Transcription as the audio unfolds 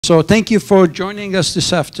So thank you for joining us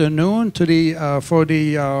this afternoon to for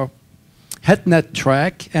the HeadNet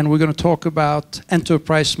track, and we're going to talk about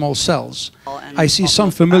enterprise small cells. I see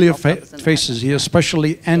some familiar faces here,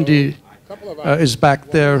 especially Andy is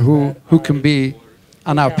back there who can be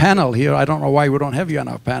on our panel here. I don't know why we don't have you on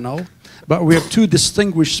our panel, but we have two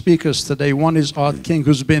distinguished speakers today. One is Art King,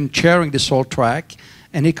 who's been chairing this whole track,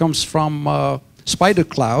 and he comes from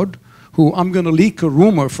SpiderCloud, who I'm going to leak a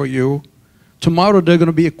rumor for you. Tomorrow they're going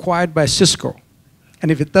to be acquired by Cisco.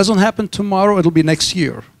 And if it doesn't happen tomorrow, it'll be next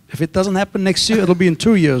year. If it doesn't happen next year, it'll be in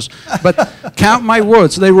 2 years. But count my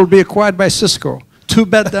words, they will be acquired by Cisco. Too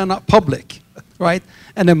bad they're not public, right?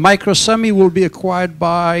 And then MicroSemi will be acquired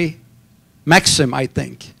by Maxim, I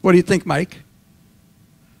think. What do you think, Mike?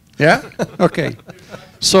 Yeah? Okay.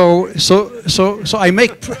 So I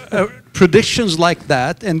make predictions like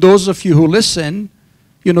that, and those of you who listen,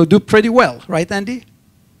 you know, do pretty well, right, Andy?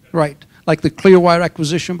 Right. Like the Clearwire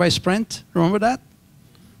acquisition by Sprint. Remember that?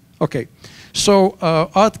 Okay. So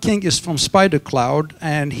Art King is from SpiderCloud,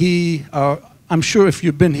 and he, I'm sure if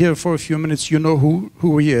you've been here for a few minutes, you know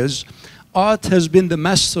who he is. Art has been the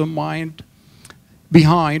mastermind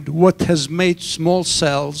behind what has made small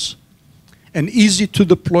cells an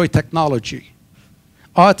easy-to-deploy technology.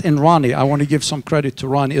 Art and Ronnie, I want to give some credit to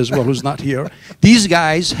Ronnie as well, who's not here. These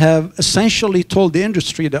guys have essentially told the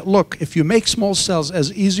industry that, look, if you make small cells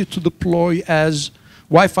as easy to deploy as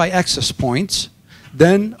Wi-Fi access points,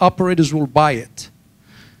 then operators will buy it.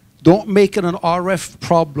 Don't make it an RF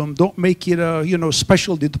problem. Don't make it a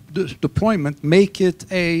special deployment. Make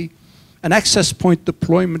it an access point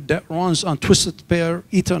deployment that runs on twisted pair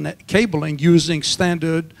Ethernet cabling using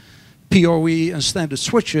standard PoE and standard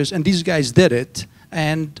switches. And these guys did it.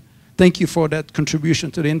 And thank you for that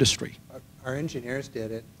contribution to the industry. Our engineers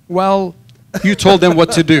did it. Well, you told them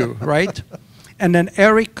what to do, right? And then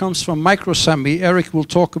Eric comes from MicroSemi. Eric will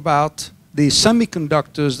talk about the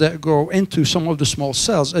semiconductors that go into some of the small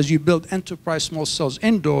cells. As you build enterprise small cells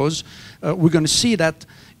indoors, we're going to see that,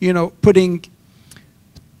 putting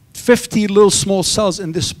 50 little small cells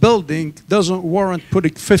in this building doesn't warrant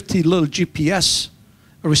putting 50 little GPS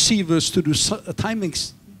receivers to do timing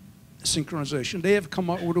synchronization. They have come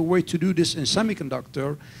up with a way to do this in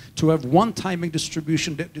semiconductor, to have one timing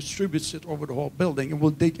distribution that distributes it over the whole building, and we'll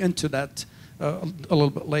dig into that a little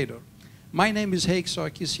bit later. My name is Haig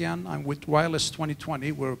Sarkissian. I'm with Wireless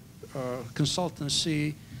 2020. We're a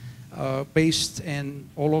consultancy based in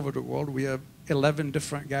all over the world. We have 11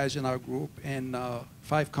 different guys in our group in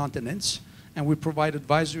 5 continents, and we provide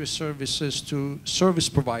advisory services to service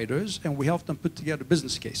providers, and we help them put together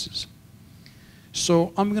business cases.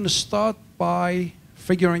 So I'm going to start by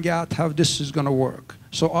figuring out how this is going to work.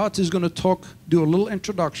 So Art is going to do a little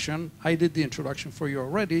introduction. I did the introduction for you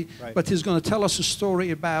already, right. But he's going to tell us a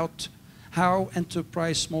story about how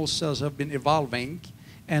enterprise small cells have been evolving,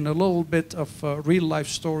 and a little bit of real-life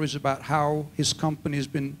stories about how his company has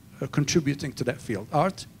been contributing to that field.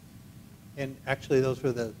 Art? And actually, those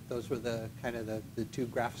were the kind of the 2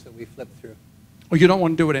 graphs that we flipped through. Oh, you don't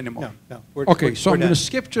want to do it anymore? No. Okay, so I'm going to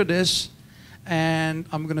skip to this, and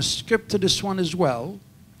I'm going to skip to this one as well.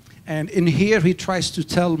 And in here, he tries to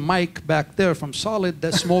tell Mike back there from Solid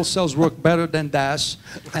that small cells work better than DAS,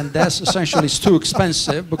 and DAS essentially is too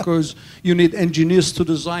expensive because you need engineers to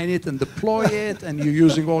design it and deploy it, and you're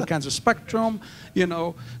using all kinds of spectrum,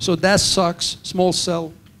 So DAS sucks, small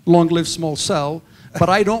cell, long-lived small cell. But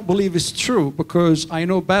I don't believe it's true because I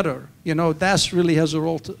know better. DAS really has a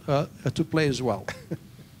role to play as well.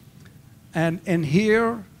 And in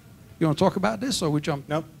here, you want to talk about this, or we jump?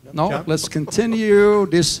 Nope. No? Jump. Let's continue.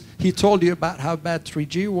 He told you about how bad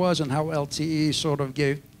 3G was and how LTE sort of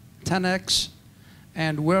gave 10x.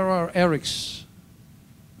 And where are Eric's?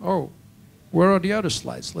 Oh, where are the other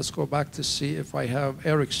slides? Let's go back to see if I have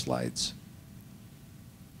Eric's slides.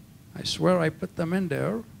 I swear I put them in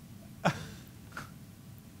there.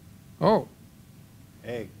 Oh.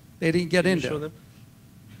 Hey. They didn't get in there. Show them?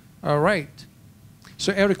 All right.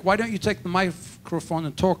 So Eric, why don't you take the microphone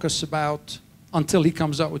and talk us about, until he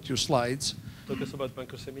comes out with your slides. Talk us about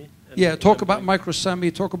MicroSemi. Yeah, talk about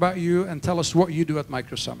MicroSemi, talk about you, and tell us what you do at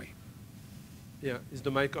MicroSemi. Yeah, is the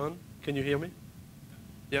mic on? Can you hear me?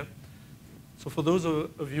 Yeah. So for those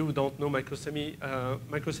of you who don't know MicroSemi,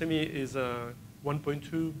 MicroSemi is a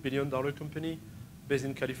 $1.2 billion company based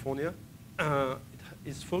in California. It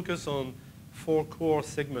is focused on 4 core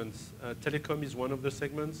segments. Telecom is one of the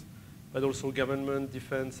segments, but also government,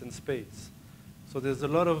 defense, and space. So there's a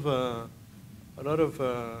lot of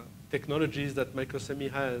technologies that MicroSemi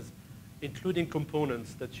has, including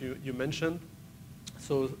components that you mentioned.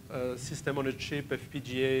 So system on a chip,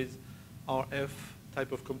 FPGAs, RF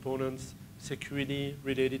type of components,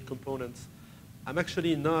 security-related components. I'm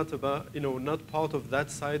actually not not part of that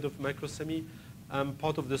side of MicroSemi. I'm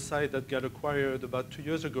part of the side that got acquired about 2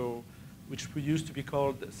 years ago, which used to be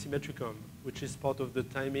called Symmetricom, which is part of the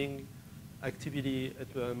timing activity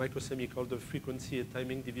at MicroSemi called the frequency and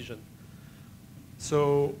timing division.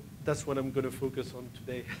 So that's what I'm going to focus on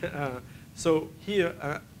today. So here,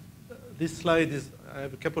 this slide is, I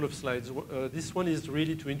have a couple of slides. This one is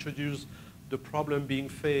really to introduce the problem being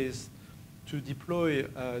faced to deploy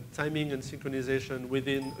timing and synchronization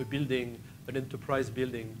within a building, an enterprise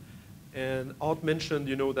building. And Art mentioned,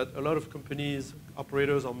 that a lot of companies,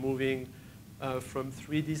 operators are moving from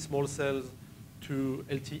 3D small cells to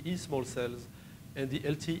LTE small cells. And the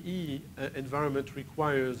LTE environment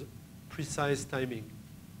requires precise timing.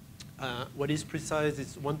 What is precise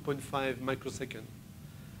is 1.5 microsecond.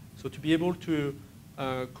 So to be able to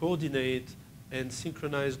coordinate and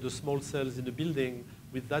synchronize the small cells in the building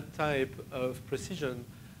with that type of precision,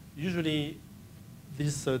 usually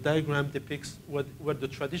this diagram depicts what the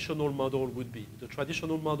traditional model would be. The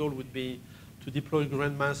traditional model would be to deploy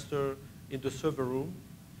Grandmaster in the server room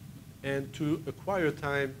and to acquire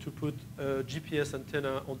time to put a GPS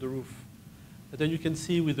antenna on the roof. And then you can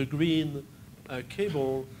see with the green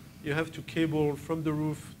cable, you have to cable from the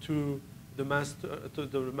roof to the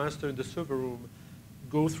master in the server room,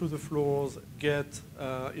 go through the floors, get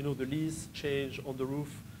the lease change on the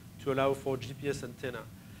roof to allow for GPS antenna.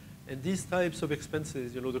 And these types of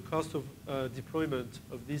expenses, the cost of deployment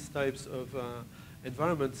of these types of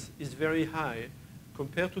environments is very high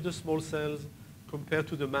compared to the small cells, compared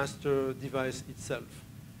to the master device itself.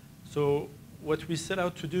 So what we set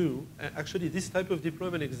out to do, actually this type of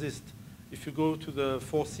deployment exists. If you go to the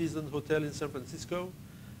Four Seasons Hotel in San Francisco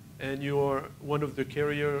and you are one of the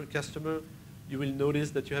carrier customer, you will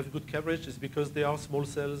notice that you have good coverage. It's because there are small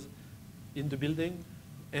cells in the building,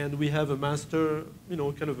 and we have a master,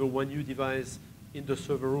 kind of a 1U device in the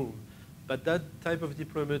server room. But that type of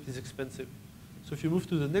deployment is expensive. So if you move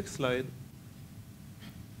to the next slide,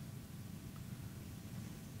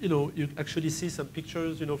 you actually see some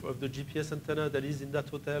pictures, of the GPS antenna that is in that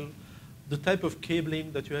hotel, the type of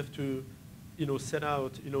cabling that you have to, set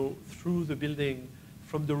out, through the building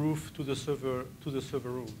from the roof to the server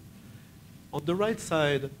room. On the right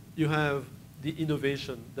side, you have the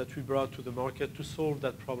innovation that we brought to the market to solve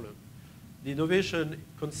that problem. The innovation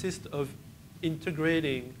consists of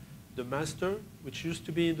integrating the master, which used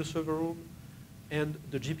to be in the server room, and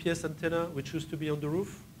the GPS antenna, which used to be on the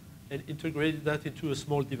roof, and integrated that into a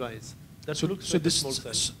small device. That looks like a small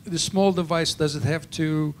cell. The small device, does it have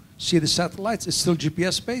to see the satellites? It's still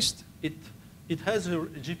GPS-based? It has a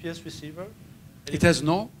GPS receiver. It has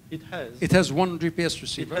no? It has. It has one GPS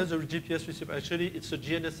receiver? It has a GPS receiver. Actually, it's a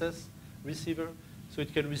GNSS receiver, so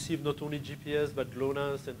it can receive not only GPS, but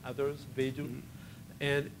GLONASS and others, Beidou.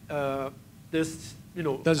 And there's,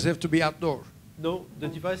 Does it have to be outdoor? No, the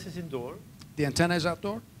device is indoor. The antenna is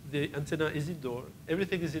outdoor? The antenna is indoor.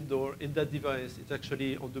 Everything is indoor. In that device, it's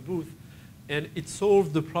actually on the booth. And it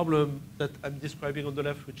solved the problem that I'm describing on the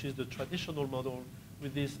left, which is the traditional model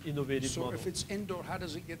with this innovative model. So if it's indoor, how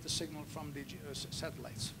does it get the signal from the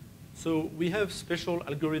satellites? So we have special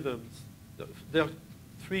algorithms. There are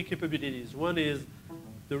three capabilities. One is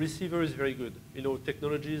the receiver is very good.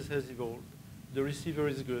 Technologies has evolved. The receiver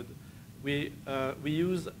is good. We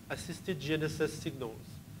use assisted GNSS signals.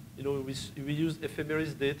 We use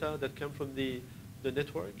ephemeris data that come from the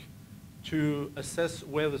network to assess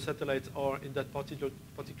where the satellites are in that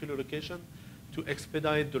particular location, to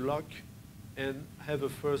expedite the lock and have a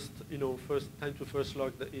first time to first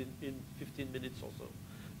lock in 15 minutes or so.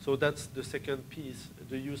 So that's the second piece,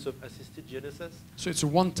 the use of assisted GNSS. So it's a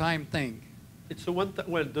one-time thing? It's a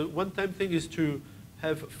the one-time thing is to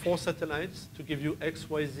have 4 satellites to give you X,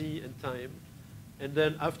 Y, Z, and time. And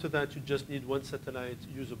then after that, you just need 1 satellite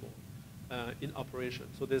usable in operation.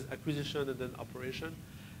 So there's acquisition and then operation.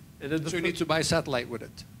 And then so you need to buy a satellite with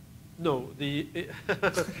it? No. No.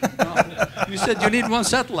 You said you need 1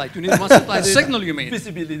 satellite. You need 1 satellite signal, you mean?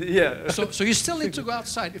 Visibility, yeah. So you still need to go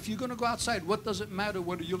outside. If you're going to go outside, what does it matter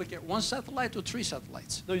whether you look at 1 satellite or 3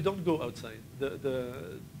 satellites? No, you don't go outside.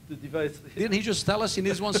 The device... Didn't he just tell us he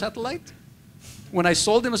needs 1 satellite? When I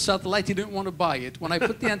sold him a satellite, he didn't want to buy it. When I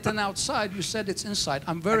put the antenna outside, you said it's inside.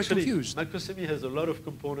 I'm very confused. MicroSemi has a lot of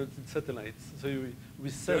components in satellites. So we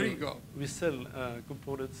sell, there you go. We sell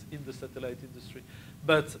components in the satellite industry.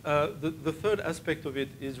 But the third aspect of it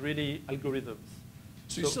is really algorithms.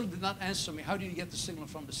 So you still did not answer me. How do you get the signal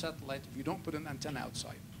from the satellite if you don't put an antenna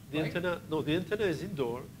outside? The antenna is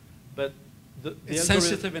indoor, but it's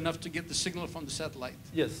sensitive enough to get the signal from the satellite.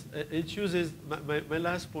 Yes, it uses, my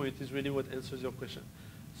last point is really what answers your question.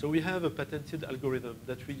 So we have a patented algorithm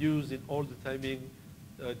that we use in all the timing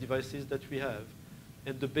devices that we have.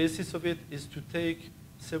 And the basis of it is to take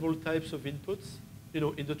several types of inputs,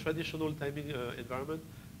 in the traditional timing environment,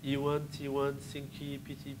 E1, T1, sync key,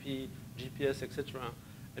 PTP, GPS, etc.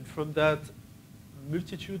 And from that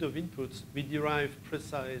multitude of inputs, we derive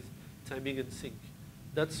precise timing and sync.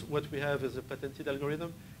 That's what we have as a patented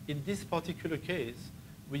algorithm. In this particular case,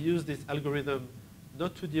 we use this algorithm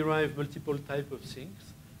not to derive multiple types of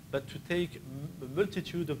syncs, but to take a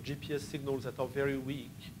multitude of GPS signals that are very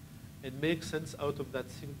weak and make sense out of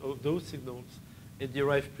those signals and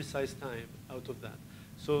derive precise time out of that.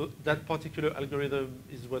 So that particular algorithm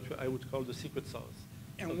is what I would call the secret sauce.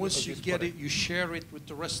 And once you get it, you share it with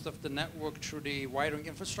the rest of the network through the wiring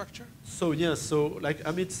infrastructure? So yes, so like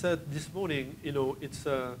Amit said this morning, it's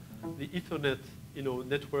the Ethernet,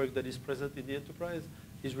 network that is present in the enterprise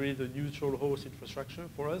is really the neutral host infrastructure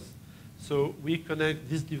for us. So we connect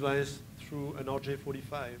this device through an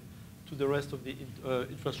RJ45 to the rest of the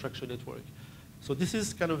infrastructure network. So this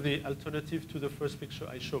is kind of the alternative to the first picture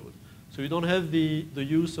I showed. So you don't have the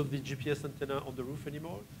use of the GPS antenna on the roof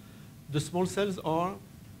anymore. The small cells are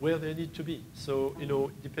where they need to be. So,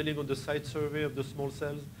 depending on the site survey of the small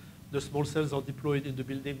cells are deployed in the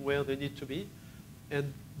building where they need to be.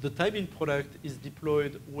 And the timing product is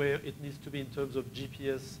deployed where it needs to be in terms of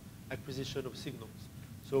GPS acquisition of signals.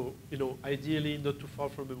 So, ideally not too far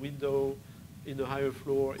from a window, in a higher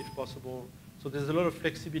floor if possible. So there's a lot of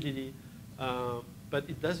flexibility, but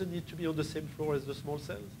it doesn't need to be on the same floor as the small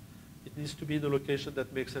cells. It needs to be in a location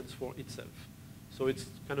that makes sense for itself. So it's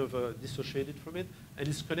kind of dissociated from it, and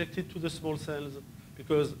it's connected to the small cells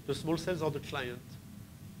because the small cells are the client,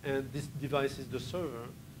 and this device is the server,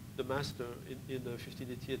 the master in the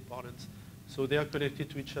 1588 parlance. So they are connected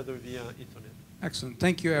to each other via Ethernet. Excellent.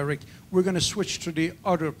 Thank you, Eric. We're going to switch to the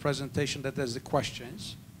other presentation that has the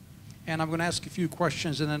questions. And I'm going to ask a few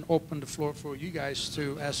questions and then open the floor for you guys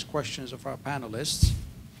to ask questions of our panelists.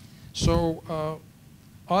 So,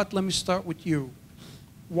 Art, let me start with you.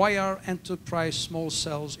 Why are enterprise small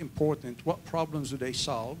cells important? What problems do they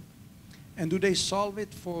solve? And do they solve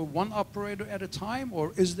it for one operator at a time,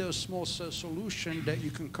 or is there a small cell solution that you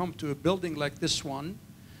can come to a building like this one,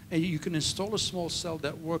 and you can install a small cell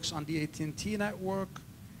that works on the AT&T network,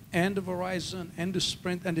 and the Verizon, and the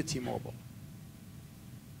Sprint, and the T-Mobile?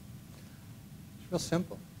 It's real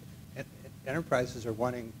simple. Enterprises are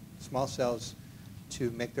wanting small cells to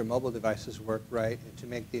make their mobile devices work right and to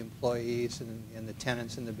make the employees and the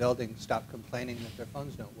tenants in the building stop complaining that their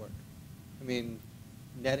phones don't work. I mean,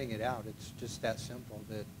 netting it out, it's just that simple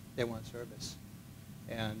that they want service.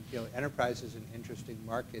 And enterprise is an interesting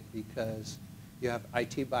market because you have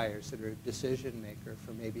IT buyers that are a decision maker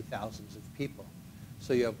for maybe thousands of people.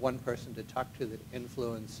 So you have one person to talk to that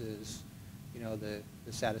influences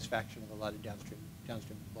the satisfaction of a lot of downstream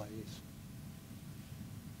employees.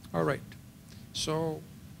 All right. So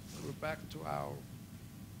we're back to our,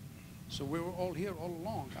 so we were all here all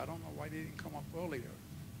along. I don't know why they didn't come up earlier.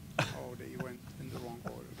 Oh, they went in the wrong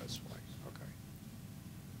order, that's why. Okay.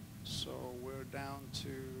 So we're down to,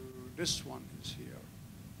 this one is here.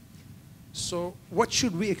 So what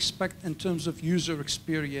should we expect in terms of user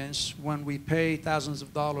experience when we pay thousands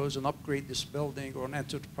of dollars and upgrade this building or an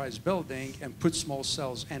enterprise building and put small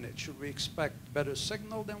cells in it? Should we expect better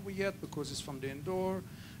signal than we get because it's from the indoor?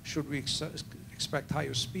 Should we expect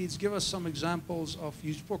higher speeds? Give us some examples of,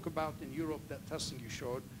 you spoke about in Europe, that testing you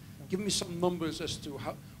showed. Give me some numbers as to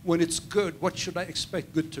how, when it's good, what should I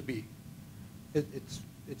expect good to be? It's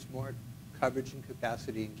more coverage and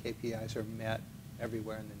capacity, and KPIs are met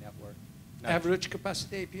everywhere in the network. Average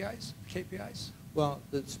capacity KPIs? Well,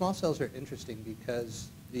 the small cells are interesting because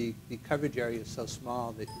the coverage area is so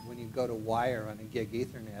small that when you go to wire on a gig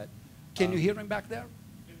Ethernet. Can you hear him back there?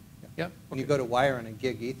 Yeah. When you go to wire on a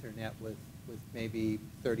gig Ethernet with maybe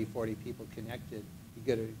 30, 40 people connected, you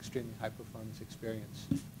get an extremely high performance experience.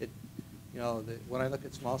 When I look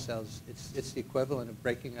at small cells, it's the equivalent of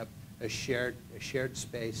breaking up a shared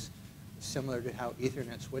space, similar to how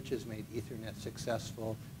Ethernet switches made Ethernet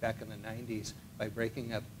successful back in the 90s by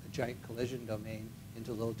breaking up a giant collision domain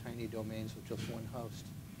into little tiny domains with just one host.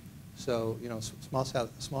 So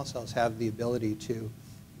small cells have the ability to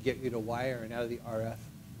get you to wire and out of the RF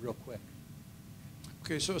real quick.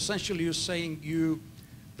 Okay, so essentially you're saying you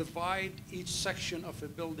divide each section of a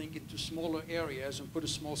building into smaller areas and put a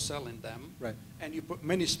small cell in them. Right. And you put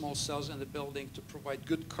many small cells in the building to provide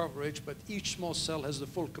good coverage, but each small cell has the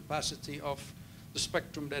full capacity of the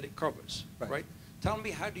spectrum that it covers, right? Tell me,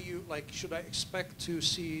 how do you, should I expect to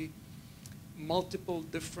see multiple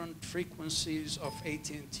different frequencies of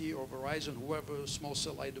AT&T or Verizon, whoever small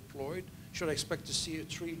cell I deployed? Should I expect to see a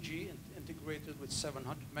 3G integrated with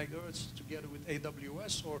 700 megahertz together with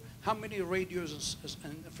AWS? Or how many radios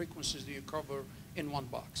and frequencies do you cover in one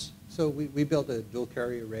box? So we built a dual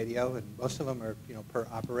carrier radio, and most of them are per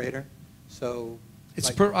operator. So it's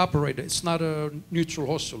like per operator. It's not a neutral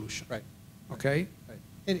host solution. Right. Okay. Right.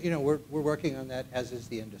 And we're working on that, as is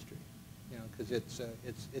the industry. Because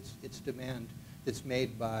it's demand that's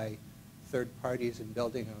made by third parties and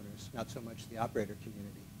building owners, not so much the operator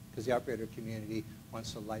community. Because the operator community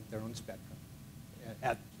wants to light their own spectrum,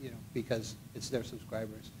 because it's their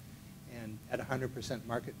subscribers. And at 100%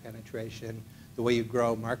 market penetration, the way you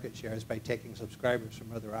grow market share is by taking subscribers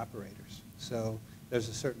from other operators. So there's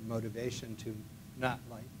a certain motivation to not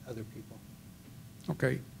light other people.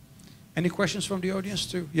 Okay. Any questions from the audience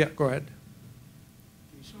too? Yeah, go ahead.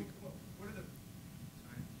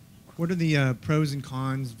 What are the pros and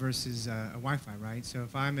cons versus a Wi-Fi, right? So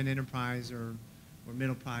if I'm an enterprise or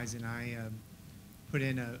middle price and I put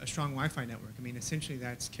in a strong Wi-Fi network, I mean, essentially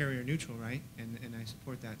that's carrier neutral, right? And I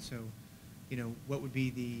support that. So, what would be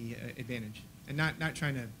the advantage? And not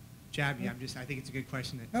trying to jab you. I think it's a good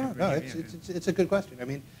question. No, it's a good question. I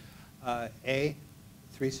mean,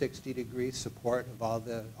 360-degree support of all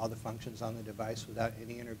the functions on the device without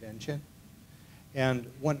any intervention. And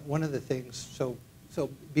one of the things, so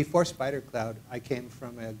before SpiderCloud, I came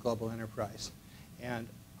from a global enterprise, and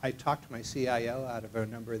I talked to my CIO out of a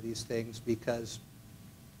number of these things because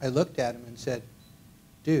I looked at him and said,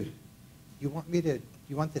 "Dude, you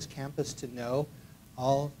want this campus to know,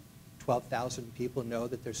 all 12,000 people know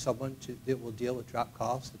that there's someone that will deal with drop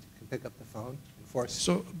calls, that can pick up the phone and force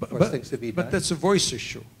things to be done?" But that's a voice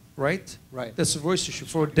issue, right? Right. That's a voice issue.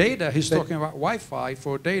 For data, he's talking about Wi-Fi.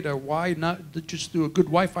 For data, why not just do a good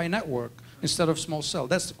Wi-Fi network instead of small cell?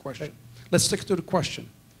 That's the question. Right. Let's stick to the question.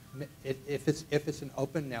 If it's an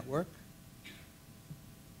open network,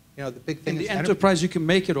 the big thing in is the enterprise, you can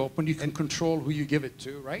make it open. You can control who you give it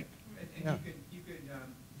to, right? And you could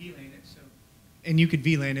VLAN it, and you could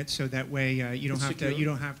VLAN it so that way you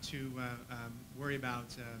don't have to worry about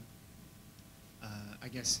I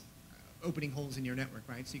guess opening holes in your network,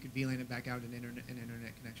 right? So you could VLAN it back out an internet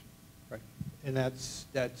connection. Right, and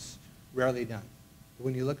that's rarely done.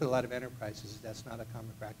 When you look at a lot of enterprises, that's not a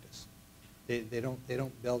common practice. They don't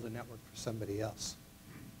build a network for somebody else.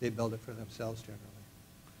 They build it for themselves generally.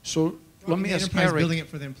 So let me ask Eric. Building it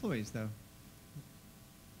for the employees, though.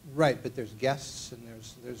 Right, but there's guests and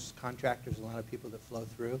there's contractors, a lot of people that flow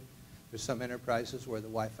through. There's some enterprises where the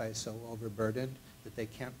Wi-Fi is so overburdened that they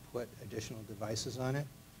can't put additional devices on it.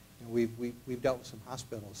 And we've dealt with some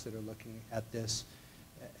hospitals that are looking at this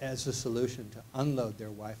as a solution to unload their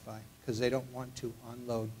Wi-Fi, because they don't want to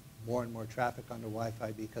unload more and more traffic onto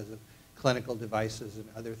Wi-Fi because of clinical devices and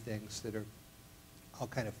other things that are all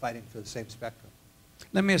kind of fighting for the same spectrum.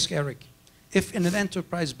 Let me ask Eric. If in an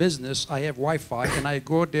enterprise business I have Wi-Fi and I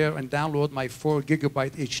go there and download my 4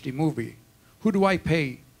 gigabyte HD movie, who do I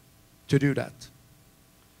pay to do that?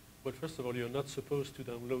 Well, first of all, you're not supposed to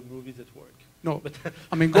download movies at work. No, but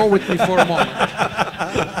I mean, go with me for a moment.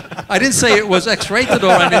 I didn't say it was X-rated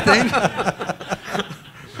or anything.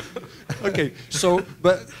 Okay, so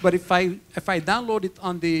but if I download it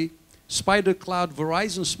on the SpiderCloud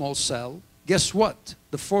Verizon small cell, guess what?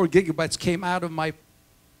 The 4 gigabytes came out of my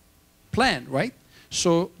plan, right?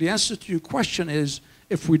 So the answer to your question is,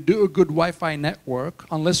 if we do a good Wi-Fi network,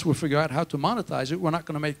 unless we figure out how to monetize it, we're not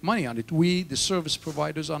going to make money on it. We, the service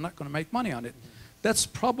providers, are not going to make money on it. That's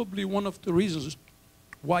probably one of the reasons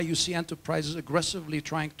why you see enterprises aggressively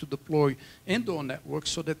trying to deploy indoor networks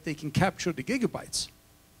so that they can capture the gigabytes,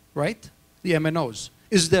 right? The MNOs.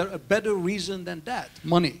 Is there a better reason than that?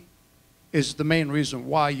 Money is the main reason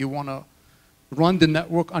why you want to run the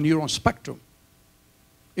network on your own spectrum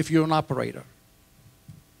if you're an operator.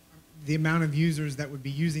 The amount of users that would be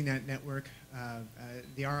using that network,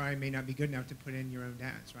 the ROI may not be good enough to put in your own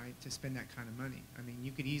DAS, right, to spend that kind of money. I mean,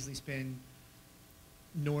 you could easily spend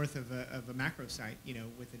north of a macro site,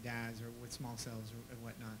 with a DAS or with small cells or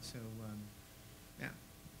whatnot. So, yeah,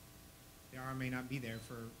 the ROI may not be there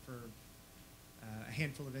for a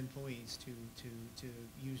handful of employees to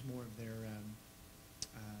use more of their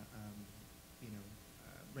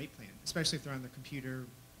rate plan, especially if they're on the computer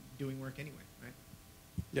doing work anyway, right?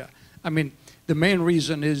 Yeah, I mean, the main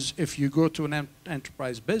reason is if you go to an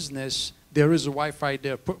enterprise business, there is a Wi-Fi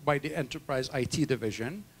there put by the enterprise IT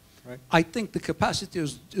division. Right. I think the capacity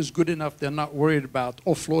is good enough. They're not worried about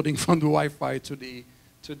offloading from the Wi-Fi to the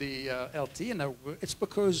LTE network. It's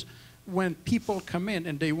because when people come in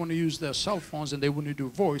and they want to use their cell phones and they want to do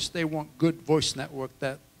voice, they want good voice network.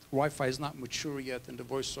 That Wi-Fi is not mature yet in the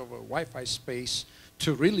voice over Wi-Fi space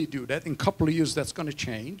to really do that. In a couple of years, that's going to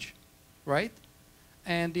change. right?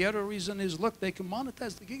 And the other reason is, look, they can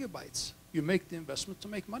monetize the gigabytes. You make the investment to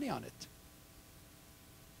make money on it.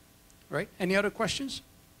 Right? Any other questions?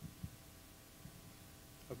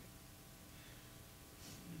 Okay.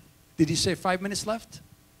 Did he say 5 minutes left?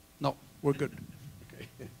 No, we're good. Okay.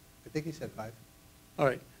 I think he said 5. All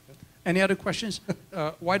right. Any other questions?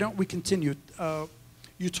 Why don't we continue?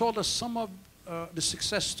 You told us some of the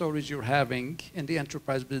success stories you're having in the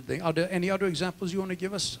enterprise building. Are there any other examples you want to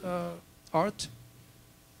give us, Art?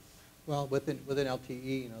 Well, within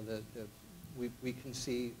LTE, you know, we can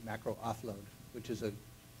see macro offload, which is an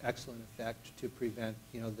excellent effect to prevent,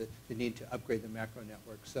 you know, the need to upgrade the macro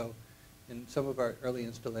network. So in some of our early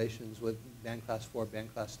installations with band class 4,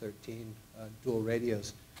 band class 13 dual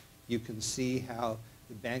radios, you can see how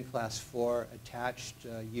the band class 4 attached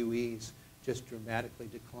UEs just dramatically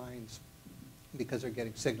declines because they're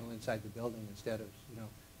getting signal inside the building instead of, you know,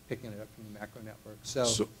 picking it up from the macro network.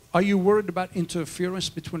 So are you worried about interference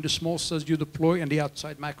between the small cells you deploy and the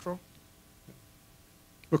outside macro?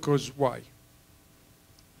 Because why?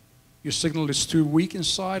 Your signal is too weak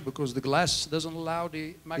inside because the glass doesn't allow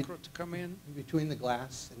the macro to come in? Between the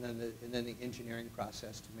glass and then the engineering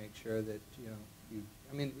process to make sure that, you know,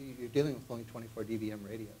 I mean, you're dealing with only 24 dBm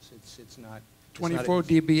radios. It's not... 24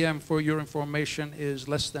 dBm, for your information, is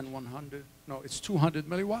less than 100. No, it's 200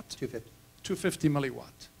 milliwatt? 250. 250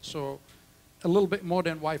 milliwatt. So a little bit more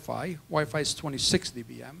than Wi-Fi. Wi-Fi is 26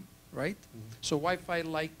 dBm, right? Mm-hmm. So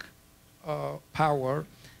Wi-Fi-like power.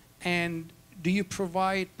 And do you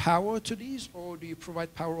provide power to these, or do you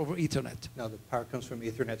provide power over Ethernet? No, the power comes from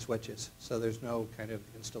Ethernet switches. So there's no kind of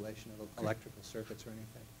installation of electrical circuits or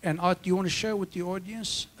anything. And Art, do you want to share with the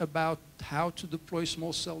audience about how to deploy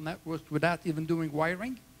small cell networks without even doing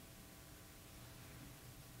wiring?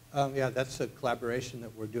 Yeah, that's a collaboration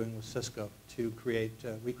that we're doing with Cisco to create,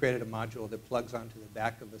 we created a module that plugs onto the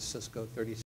back of the Cisco 36